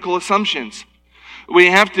very critical assumptions. We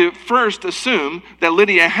have to first assume that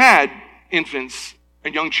Lydia had infants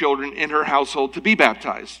and young children in her household to be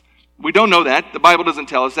baptized. We don't know that. The Bible doesn't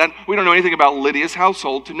tell us that. We don't know anything about Lydia's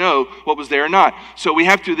household to know what was there or not. So we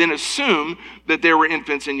have to then assume that there were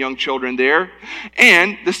infants and young children there.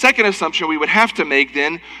 And the second assumption we would have to make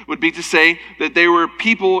then would be to say that there were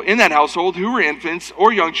people in that household who were infants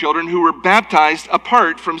or young children who were baptized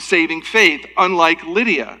apart from saving faith, unlike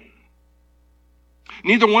Lydia.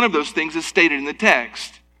 Neither one of those things is stated in the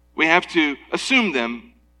text. We have to assume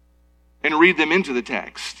them and read them into the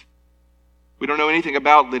text. We don't know anything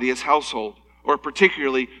about Lydia's household, or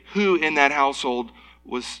particularly who in that household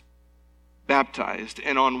was baptized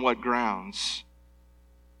and on what grounds,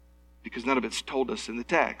 because none of it's told us in the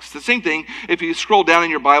text. The same thing, if you scroll down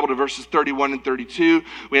in your Bible to verses 31 and 32,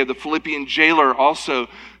 we have the Philippian jailer also,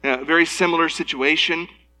 a very similar situation.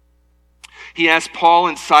 He asked Paul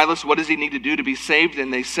and Silas, what does he need to do to be saved?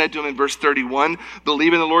 And they said to him in verse 31,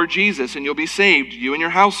 believe in the Lord Jesus and you'll be saved, you and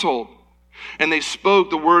your household. And they spoke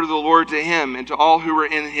the word of the Lord to him and to all who were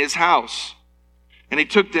in his house. And he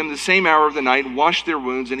took them the same hour of the night and washed their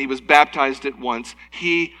wounds, and he was baptized at once,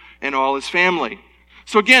 he and all his family.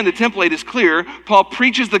 So again, the template is clear. Paul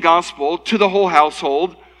preaches the gospel to the whole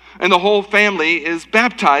household, and the whole family is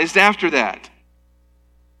baptized after that.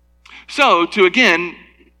 So to again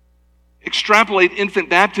extrapolate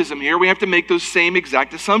infant baptism here, we have to make those same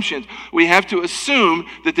exact assumptions. We have to assume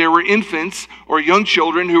that there were infants or young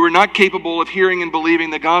children who were not capable of hearing and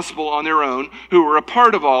believing the gospel on their own, who were a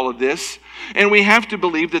part of all of this. And we have to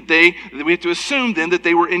believe we have to assume then that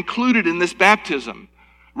they were included in this baptism,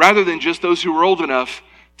 rather than just those who were old enough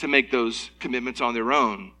to make those commitments on their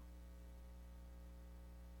own.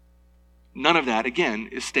 None of that, again,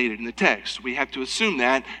 is stated in the text. We have to assume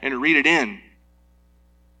that and read it in.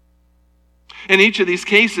 In each of these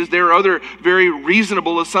cases, there are other very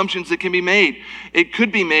reasonable assumptions that can be made. It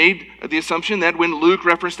could be made the assumption that when Luke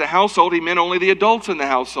referenced a household, he meant only the adults in the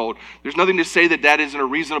household. There's nothing to say that that isn't a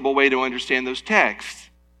reasonable way to understand those texts.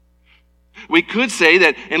 We could say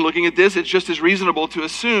that in looking at this, it's just as reasonable to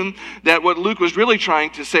assume that what Luke was really trying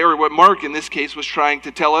to say, or what Mark in this case was trying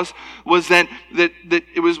to tell us, was that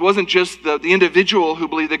it wasn't just the individual who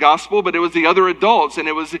believed the gospel, but it was the other adults, and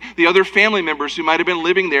it was the other family members who might have been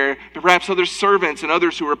living there, perhaps other servants and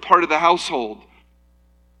others who were part of the household.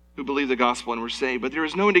 who believed the gospel and were saved. But there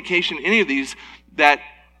is no indication in any of these that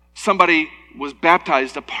somebody was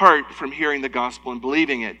baptized apart from hearing the gospel and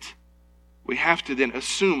believing it. We have to then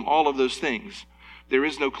assume all of those things. There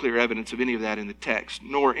is no clear evidence of any of that in the text,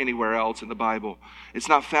 nor anywhere else in the Bible. It's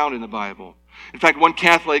not found in the Bible. In fact, one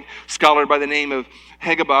Catholic scholar by the name of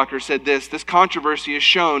Hegebacher said this controversy has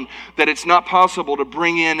shown that it's not possible to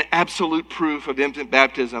bring in absolute proof of infant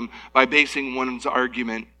baptism by basing one's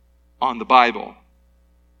argument on the Bible.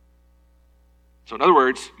 So in other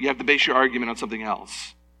words, you have to base your argument on something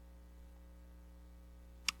else.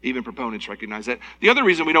 Even proponents recognize that. The other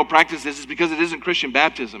reason we don't practice this is because it isn't Christian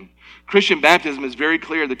baptism. Christian baptism is very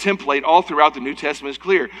clear. The template all throughout the New Testament is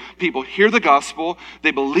clear. People hear the gospel, they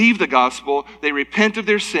believe the gospel, they repent of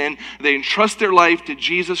their sin, they entrust their life to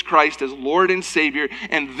Jesus Christ as Lord and Savior,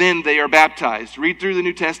 and then they are baptized. Read through the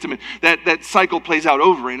New Testament. That cycle plays out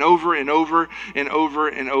over and over and over and over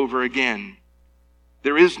and over again.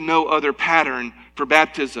 There is no other pattern for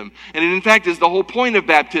baptism. And it, in fact, is the whole point of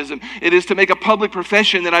baptism. It is to make a public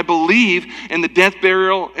profession that I believe in the death,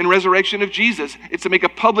 burial, and resurrection of Jesus. It's to make a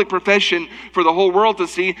public profession for the whole world to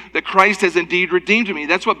see that Christ has indeed redeemed me.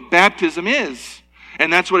 That's what baptism is.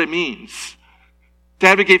 And that's what it means. To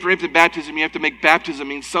advocate for infant baptism, you have to make baptism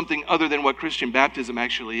mean something other than what Christian baptism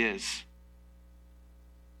actually is.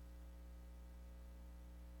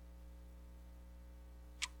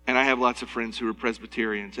 And I have lots of friends who are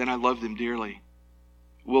Presbyterians, and I love them dearly.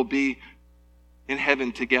 We'll be in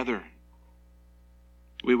heaven together.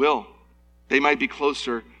 We will. They might be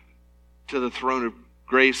closer to the throne of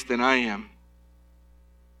grace than I am.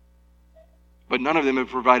 But none of them have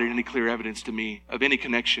provided any clear evidence to me of any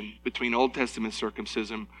connection between Old Testament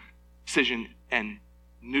circumcision and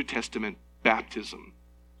New Testament baptism.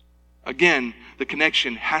 Again, the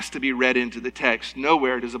connection has to be read into the text.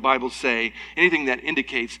 Nowhere does the Bible say anything that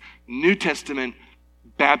indicates New Testament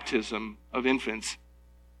baptism of infants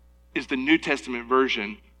is the New Testament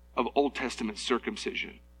version of Old Testament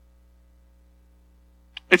circumcision.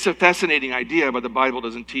 It's a fascinating idea, but the Bible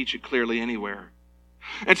doesn't teach it clearly anywhere.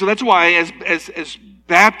 And so that's why as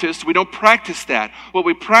Baptists, we don't practice that. What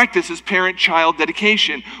we practice is parent-child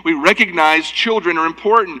dedication. We recognize children are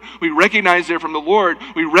important. We recognize they're from the Lord.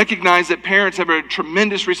 We recognize that parents have a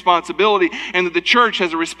tremendous responsibility and that the church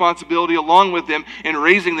has a responsibility along with them in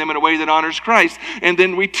raising them in a way that honors Christ. And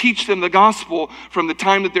then we teach them the gospel from the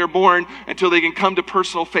time that they're born until they can come to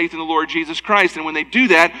personal faith in the Lord Jesus Christ. And when they do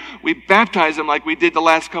that, we baptize them like we did the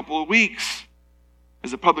last couple of weeks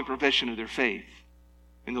as a public profession of their faith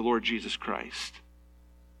in the Lord Jesus Christ.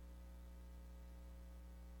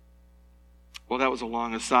 Well, that was a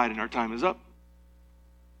long aside, and our time is up.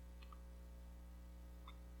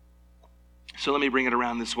 So let me bring it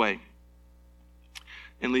around this way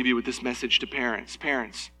and leave you with this message to parents.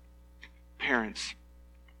 Parents.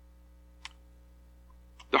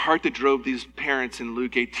 The heart that drove these parents in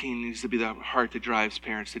Luke 18 needs to be the heart that drives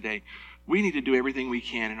parents today. We need to do everything we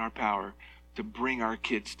can in our power to bring our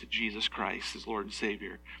kids to Jesus Christ as Lord and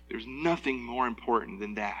Savior. There's nothing more important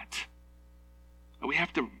than that. We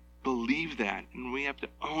have to believe that, and we have to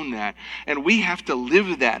own that, and we have to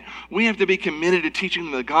live that. We have to be committed to teaching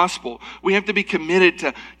them the gospel. We have to be committed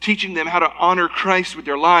to teaching them how to honor Christ with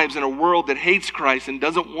their lives in a world that hates Christ and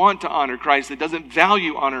doesn't want to honor Christ, that doesn't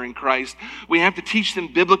value honoring Christ. We have to teach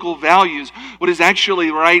them biblical values, what is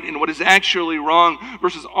actually right and what is actually wrong,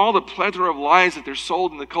 versus all the plethora of lies that they're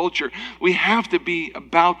sold in the culture. We have to be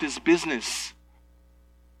about this business.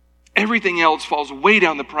 Everything else falls way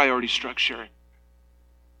down the priority structure.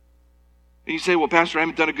 And you say, well, Pastor, I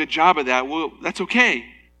haven't done a good job of that. Well, that's okay.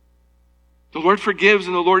 The Lord forgives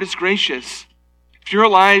and the Lord is gracious. If you're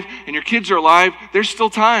alive and your kids are alive, there's still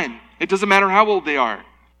time. It doesn't matter how old they are.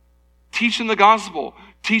 Teach them the gospel.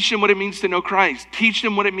 Teach them what it means to know Christ. Teach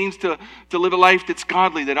them what it means to live a life that's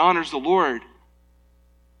godly, that honors the Lord.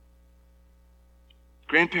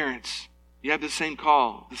 Grandparents, you have the same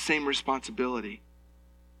call, the same responsibility.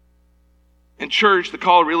 In church, the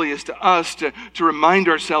call really is to us to remind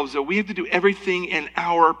ourselves that we have to do everything in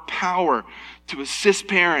our power to assist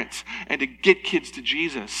parents and to get kids to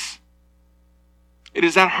Jesus. It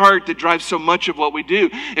is that heart that drives so much of what we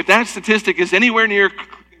do. If that statistic is anywhere near,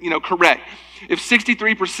 correct, if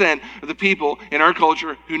 63% of the people in our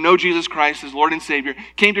culture who know Jesus Christ as Lord and Savior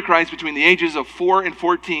came to Christ between the ages of 4 and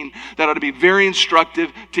 14, that ought to be very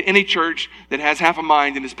instructive to any church that has half a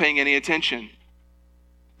mind and is paying any attention.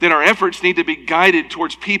 Then our efforts need to be guided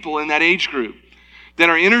towards people in that age group. Then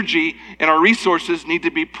our energy and our resources need to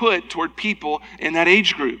be put toward people in that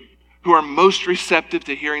age group who are most receptive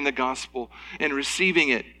to hearing the gospel and receiving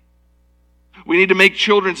it. We need to make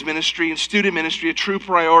children's ministry and student ministry a true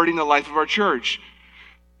priority in the life of our church.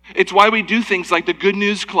 It's why we do things like the Good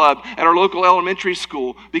News Club at our local elementary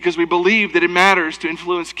school, because we believe that it matters to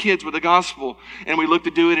influence kids with the gospel. And we look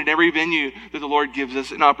to do it in every venue that the Lord gives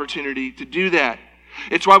us an opportunity to do that.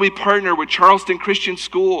 It's why we partner with Charleston Christian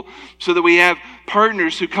School, so that we have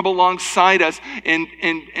partners who come alongside us and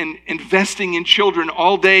investing in children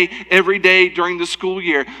all day, every day during the school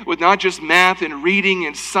year, with not just math and reading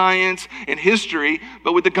and science and history,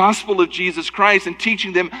 but with the gospel of Jesus Christ, and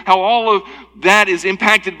teaching them how all of that is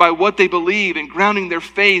impacted by what they believe, and grounding their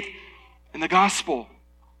faith in the gospel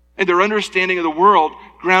and their understanding of the world,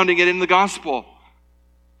 grounding it in the gospel.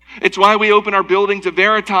 It's why we open our building to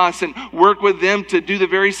Veritas and work with them to do the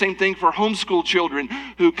very same thing for homeschool children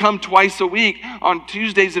who come twice a week. On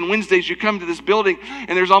Tuesdays and Wednesdays, you come to this building and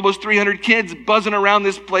there's almost 300 kids buzzing around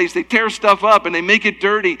this place. They tear stuff up and they make it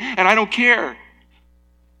dirty, and I don't care,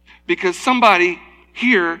 because somebody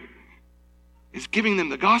here is giving them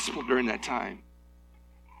the gospel during that time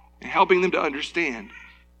and helping them to understand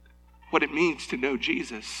what it means to know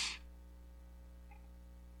Jesus.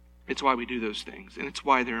 It's why we do those things, and it's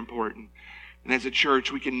why they're important. And as a church,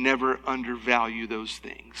 we can never undervalue those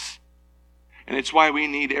things. And it's why we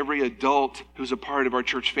need every adult who's a part of our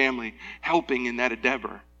church family helping in that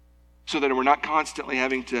endeavor, so that we're not constantly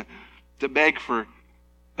having to beg for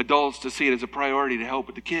adults to see it as a priority to help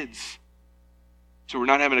with the kids. So we're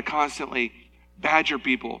not having to constantly badger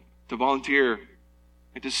people to volunteer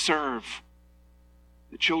and to serve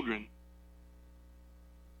the children.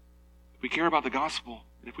 If we care about the gospel,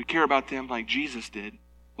 and if we care about them like Jesus did,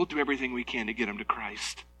 we'll do everything we can to get them to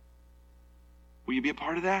Christ. Will you be a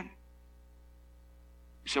part of that?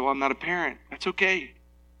 You say, well, I'm not a parent. That's okay.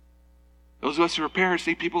 Those of us who are parents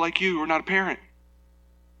need people like you who are not a parent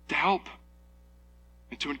to help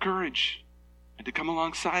and to encourage and to come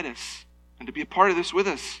alongside us and to be a part of this with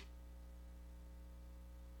us.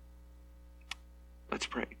 Let's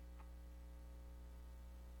pray.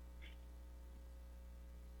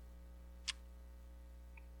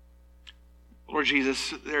 Lord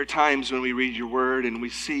Jesus, there are times when we read your word and we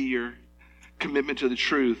see your commitment to the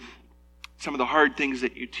truth, some of the hard things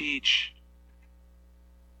that you teach.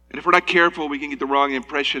 And if we're not careful, we can get the wrong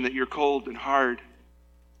impression that you're cold and hard,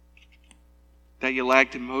 that you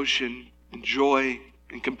lacked emotion and joy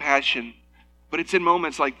and compassion. But it's in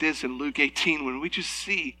moments like this in Luke 18 when we just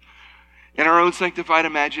see in our own sanctified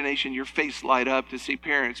imagination your face light up to see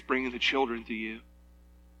parents bringing the children to you.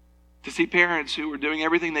 To see parents who were doing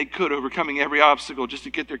everything they could, overcoming every obstacle just to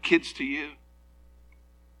get their kids to you.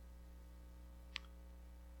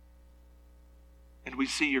 And we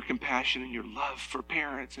see your compassion and your love for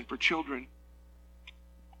parents and for children.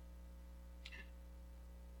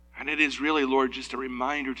 And it is really, Lord, just a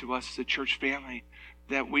reminder to us as a church family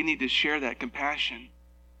that we need to share that compassion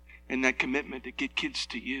and that commitment to get kids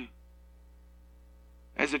to you.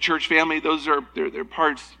 As a church family, there's a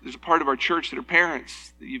part of our church that are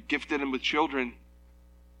parents, that you've gifted them with children.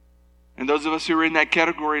 And those of us who are in that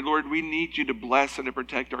category, Lord, we need you to bless and to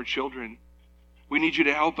protect our children. We need you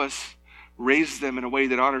to help us raise them in a way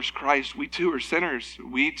that honors Christ. We too are sinners.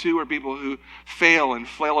 We too are people who fail and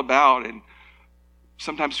flail about and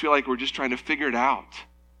sometimes feel like we're just trying to figure it out.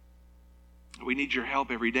 We need your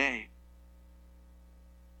help every day.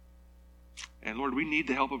 And Lord, we need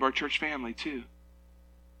the help of our church family too,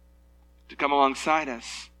 to come alongside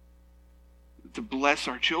us, to bless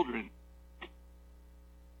our children,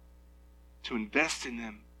 to invest in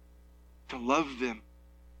them, to love them,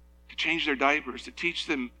 to change their diapers, to teach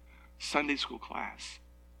them Sunday school class,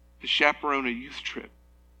 to chaperone a youth trip,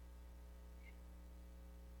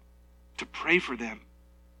 to pray for them,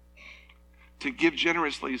 to give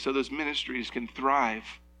generously so those ministries can thrive,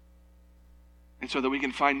 and so that we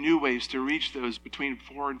can find new ways to reach those between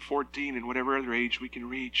 4 and 14 and whatever other age we can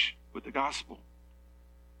reach with the gospel.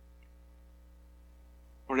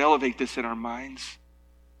 Lord, elevate this in our minds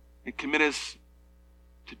and commit us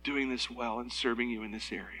to doing this well and serving you in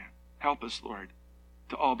this area. Help us, Lord,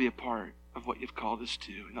 to all be a part of what you've called us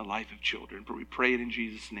to in the life of children. For we pray it in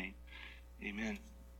Jesus' name. Amen.